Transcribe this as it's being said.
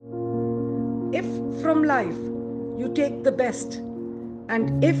If from life you take the best,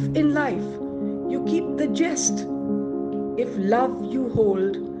 and if in life you keep the jest, if love you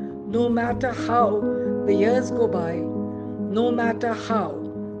hold, no matter how the years go by, no matter how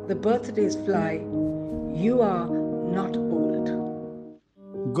the birthdays fly, you are not old.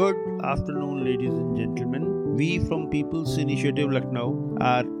 Good afternoon, ladies and gentlemen. We from People's Initiative Lucknow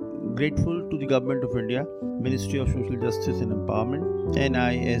are grateful to the Government of India, Ministry of Social Justice and Empowerment,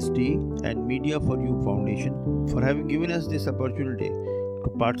 NISD, and Media for You Foundation for having given us this opportunity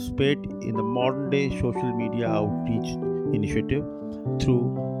to participate in the modern day social media outreach initiative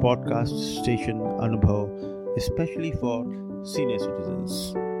through podcast station Anubhav, especially for senior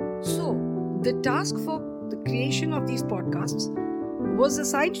citizens. So, the task for the creation of these podcasts was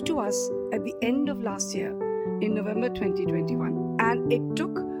assigned to us at the end of last year in November 2021, and it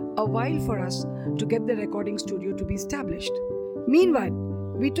took a while for us to get the recording studio to be established. Meanwhile,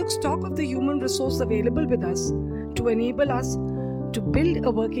 we took stock of the human resource available with us to enable us to build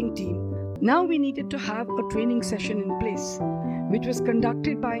a working team. Now we needed to have a training session in place, which was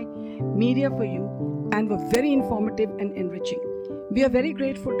conducted by Media for You and were very informative and enriching. We are very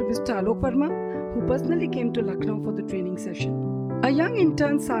grateful to Mr. Alok Verma, who personally came to Lucknow for the training session. A young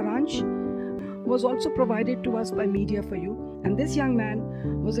intern, Saransh, was also provided to us by Media for You, and this young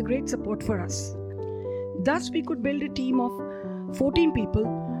man was a great support for us. Thus, we could build a team of 14 people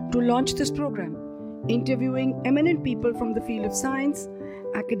to launch this program, interviewing eminent people from the field of science,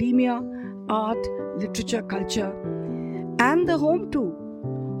 academia, art, literature, culture, and the home too,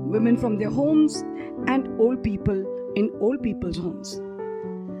 women from their homes and old people in old people's homes.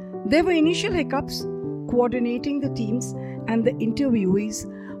 There were initial hiccups coordinating the teams and the interviewees,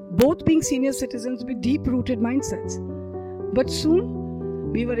 both being senior citizens with deep-rooted mindsets. But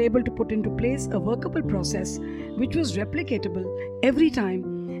soon, we were able to put into place a workable process which was replicatable every time,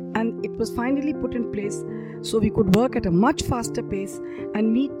 and it was finally put in place so we could work at a much faster pace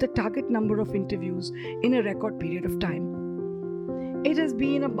and meet the target number of interviews in a record period of time. It has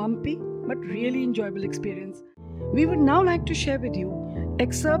been a bumpy but really enjoyable experience. We would now like to share with you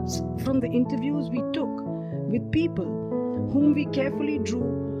excerpts from the interviews we took with people whom we carefully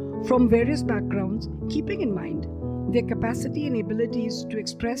drew from various backgrounds, keeping in mind their capacity and abilities to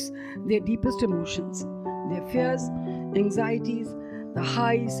express their deepest emotions, their fears, anxieties, the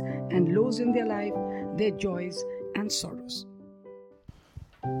highs and lows in their life, their joys and sorrows.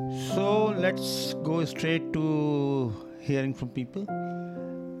 So let's go straight to hearing from people.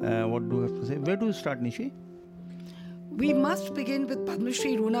 What do you have to say? Where do you start, Nishi? We must begin with Padma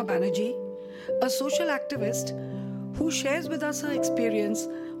Shri Roona Banerjee, a social activist who shares with us her experience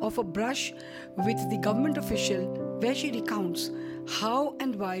of a brush with the government official, where she recounts how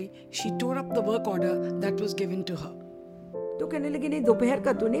and why she tore up the work order that was given to her. तो कहने लगी नहीं, दोपहर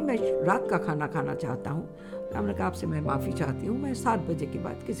का तो नहीं, मैं रात का खाना खाना चाहता हूँ। हमने कहा आपसे मैं माफ़ी चाहती हूँ, मैं 7 बजे के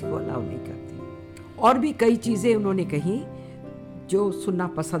बाद किसी को अलाउ नहीं करती। और भी कई चीज़ें उन्होंने कही जो सुनना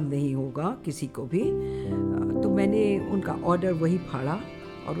पसंद नहीं होगा किसी को भी, तो मैंने उनका ऑर्डर वही फाड़ा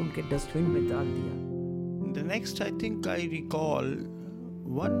और उनके डस्टबिन में डाल दिया। The next, I think I recall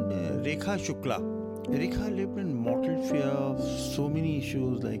one Rekha Shukla. Rekha lived in mortal fear of so many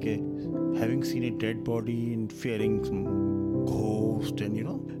issues, like having seen a dead body and fearing some ghost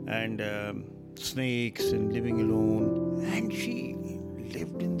and snakes and living alone. And she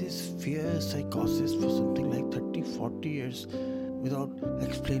lived in this fear psychosis for something like 30-40 years without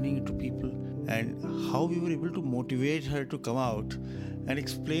explaining it to people. And how we were able to motivate her to come out and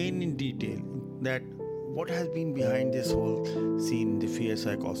explain in detail that what has been behind this whole scene, the fear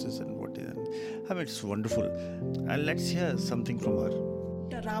psychosis and what is. I mean, it's wonderful. And let's hear something from her.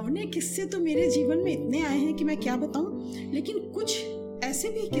 डरावने किस्से तो मेरे जीवन में इतने आए हैं कि मैं क्या बताऊं, लेकिन कुछ ऐसे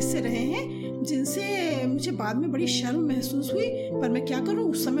भी किस्से रहे हैं जिनसे मुझे बाद में बड़ी शर्म महसूस हुई, पर मैं क्या करूं,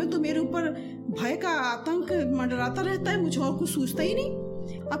 उस समय तो मेरे ऊपर भय का आतंक मंडराता रहता है, मुझे और कुछ सूझता ही नहीं।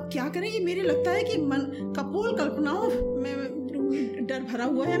 अब क्या करें, ये मेरे लगता है कि मन कपोल कल्पनाओं में डर भरा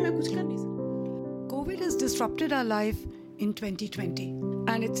हुआ है, मैं कुछ कर नहीं सकती। COVID has disrupted our life in 2020,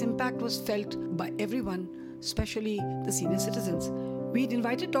 and its impact was felt by everyone, especially the senior citizens. We'd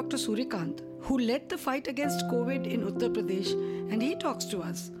invited Dr. Suryakant, who led the fight against COVID in Uttar Pradesh, and he talks to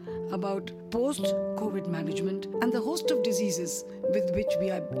us about post-COVID management and the host of diseases with which we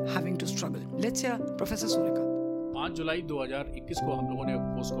are having to struggle. Let's hear Professor Suryakant. 5 जुलाई 2021 को हम लोगों ने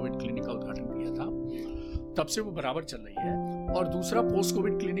post Covid clinic का उद्घाटन किया था। तब से वो बराबर चल रही है। और दूसरा, पोस्ट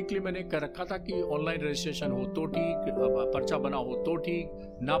कोविड क्लिनिक के लिए मैंने कर रखा था कि ऑनलाइन रजिस्ट्रेशन हो तो ठीक, पर्चा बना हो तो ठीक,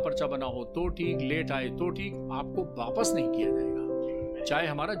 ना पर्चा बना हो तो ठीक, लेट आए तो ठीक, आपको वापस नहीं किया जाएगा, चाहे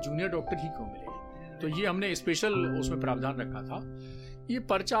हमारा जूनियर डॉक्टर ही क्यों मिले। तो ये हमने स्पेशल उसमें प्रावधान रखा था। ये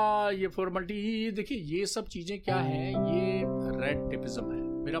पर्चा, ये फॉर्मेलिटी, ये देखिए ये सब चीजें क्या है, ये रेड टेपिज्म है।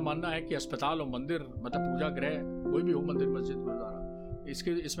 मेरा मानना है कि अस्पताल और मंदिर, मतलब पूजा गृह कोई भी हो, मंदिर मस्जिद गुरुद्वारा,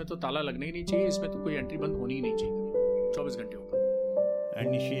 इसमें तो ताला लगना ही नहीं चाहिए, इसमें तो कोई एंट्री बंद होनी ही नहीं चाहिए 24 घंटे होगा। And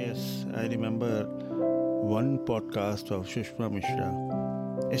yes, I remember one podcast of Sushma Mishra,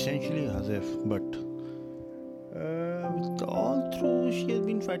 essentially Hazef, but all through she has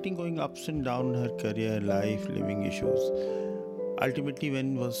been fighting, going ups and down her career, life, living issues. Ultimately, when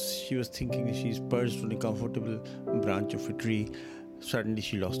she was thinking she's perched on a comfortable branch of a tree, suddenly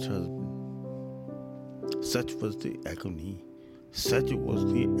she lost her husband. Such was the agony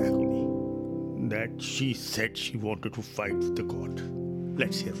that she said she wanted to fight with the God.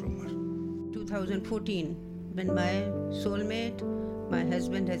 Let's hear from her. 2014, when my soulmate, my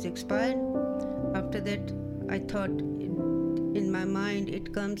husband, has expired. After that, I thought in my mind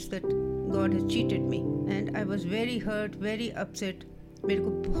it comes that God has cheated me, and I was very hurt, very upset. मेरे को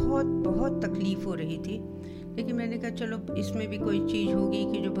बहुत तकलीफ हो रही थी, लेकिन मैंने कहा चलो इसमें भी कोई चीज़ होगी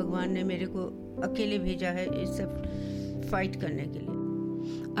कि जो भगवान ने मेरे को अकेले भेजा है इस सब फाइट करने के लिए।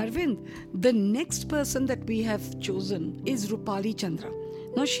 Arvind, the next person that we have chosen is Rupali Chandra.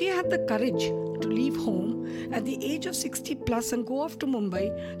 Now, she had the courage to leave home at the age of 60 plus and go off to Mumbai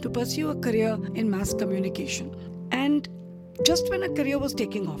to pursue a career in mass communication. And just when her career was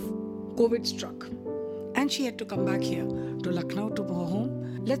taking off, COVID struck. And she had to come back here to Lucknow to go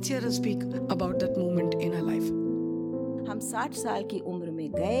home. Let's hear her speak about that moment in her life. हम 60 साल की उम्र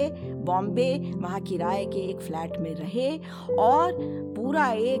में गए बॉम्बे, वहाँ किराए के एक फ्लैट में रहे और पूरा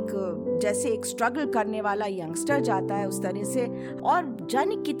एक जैसे एक स्ट्रगल करने वाला यंगस्टर जाता है उस तरह से, और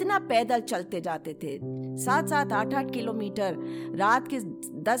जाने कितना पैदल चलते जाते थे, 7-7, 8-8 किलोमीटर रात के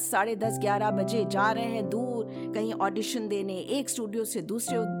 10, साढ़े 10, 11 बजे जा रहे हैं दूर कहीं ऑडिशन देने, एक स्टूडियो से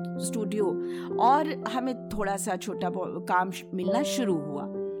दूसरे स्टूडियो, और हमें थोड़ा सा छोटा काम मिलना शुरू हुआ।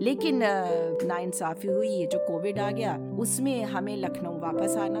 लेकिन नाइंसाफी हुई, ये जो कोविड आ गया उसमें हमें लखनऊ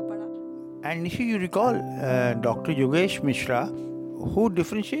वापस आना पड़ा। And if you recall, Dr. Yogesh Mishra, who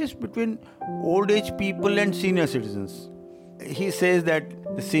differentiates between old age people and senior citizens. He says that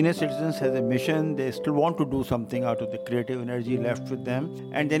the senior citizens has a mission, they still want to do something out of the creative energy left with them,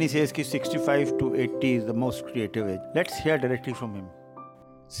 and then he says that 65 to 80 is the most creative age. Let's hear directly from him.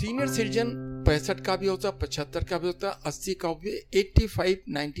 Senior citizen 65 का भी होता है, 75 का भी होता है, 80 का भी, 85,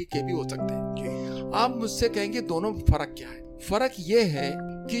 90 के भी हो सकते हैं। आप मुझसे कहेंगे दोनों में फर्क क्या है? फर्क ये है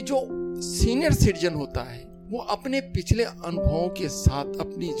कि जो सीनियर सिटीजन होता है वो अपने पिछले अनुभवों के साथ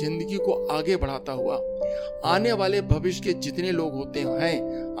अपनी जिंदगी को आगे बढ़ाता हुआ आने वाले भविष्य के जितने लोग होते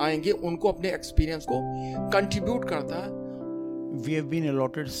हैं आएंगे उनको अपने एक्सपीरियंस को कंट्रीब्यूट करता है। We have been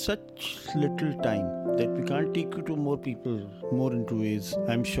allotted such little time that we can't take you to more people, more interviews.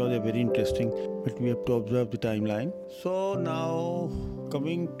 I'm sure they're very interesting, but we have to observe the timeline. So now,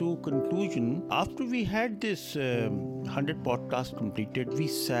 coming to conclusion, after we had this 100 podcasts completed, we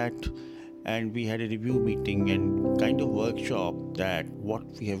sat and we had a review meeting and kind of workshop that what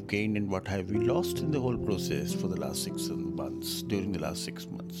we have gained and what have we lost in the whole process for the last 6 months, during the last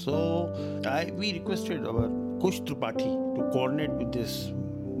 6 months. So we requested our Kush Tripathi to coordinate with this,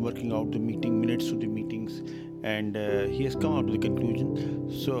 working out the meeting minutes of the meetings, and he has come out with the conclusion.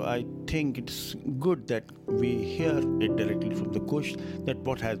 So I think it's good that we hear it directly from the Kush, that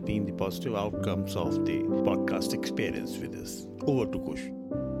what has been the positive outcomes of the podcast experience with us. Over to Kush.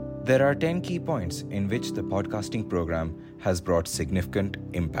 There are 10 key points in which the podcasting program has brought significant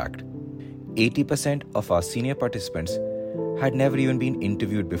impact. 80% of our senior participants had never even been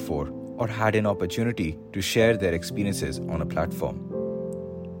interviewed before or had an opportunity to share their experiences on a platform.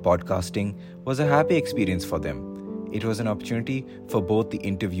 Podcasting was a happy experience for them. It was an opportunity for both the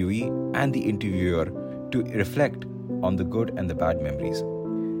interviewee and the interviewer to reflect on the good and the bad memories.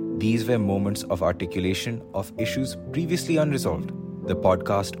 These were moments of articulation of issues previously unresolved. The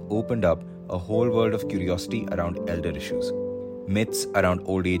podcast opened up a whole world of curiosity around elder issues. Myths around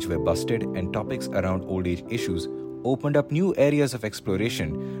old age were busted, and topics around old age issues opened up new areas of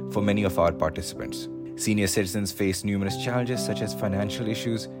exploration for many of our participants. Senior citizens face numerous challenges such as financial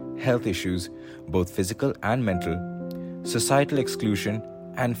issues, health issues, both physical and mental, societal exclusion,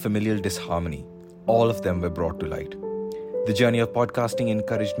 and familial disharmony. All of them were brought to light. The journey of podcasting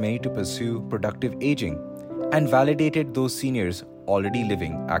encouraged many to pursue productive aging and validated those seniors already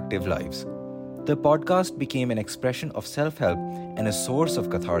living active lives. The podcast became an expression of self-help and a source of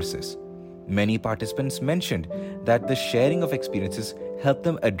catharsis. Many participants mentioned that the sharing of experiences helped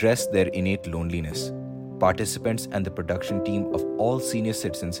them address their innate loneliness. Participants and the production team of all senior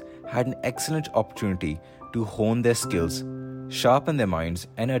citizens had an excellent opportunity to hone their skills, sharpen their minds,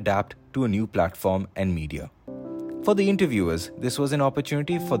 and adapt to a new platform and media. For the interviewers, this was an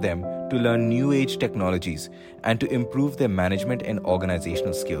opportunity for them to learn new age technologies and to improve their management and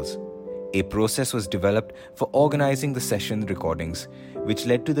organizational skills. A process was developed for organizing the session recordings, which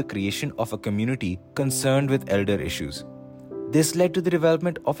led to the creation of a community concerned with elder issues. This led to the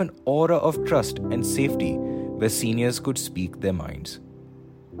development of an aura of trust and safety where seniors could speak their minds.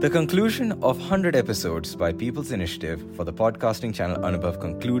 The conclusion of 100 episodes by People's Initiative for the podcasting channel Anubhav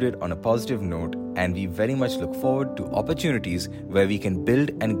concluded on a positive note, and we very much look forward to opportunities where we can build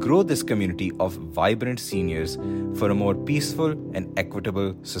and grow this community of vibrant seniors for a more peaceful and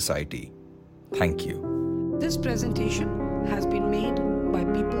equitable society. Thank you. This presentation has been made by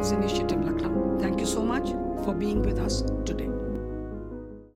People's Initiative Lucknow. Thank you so much for being with us today.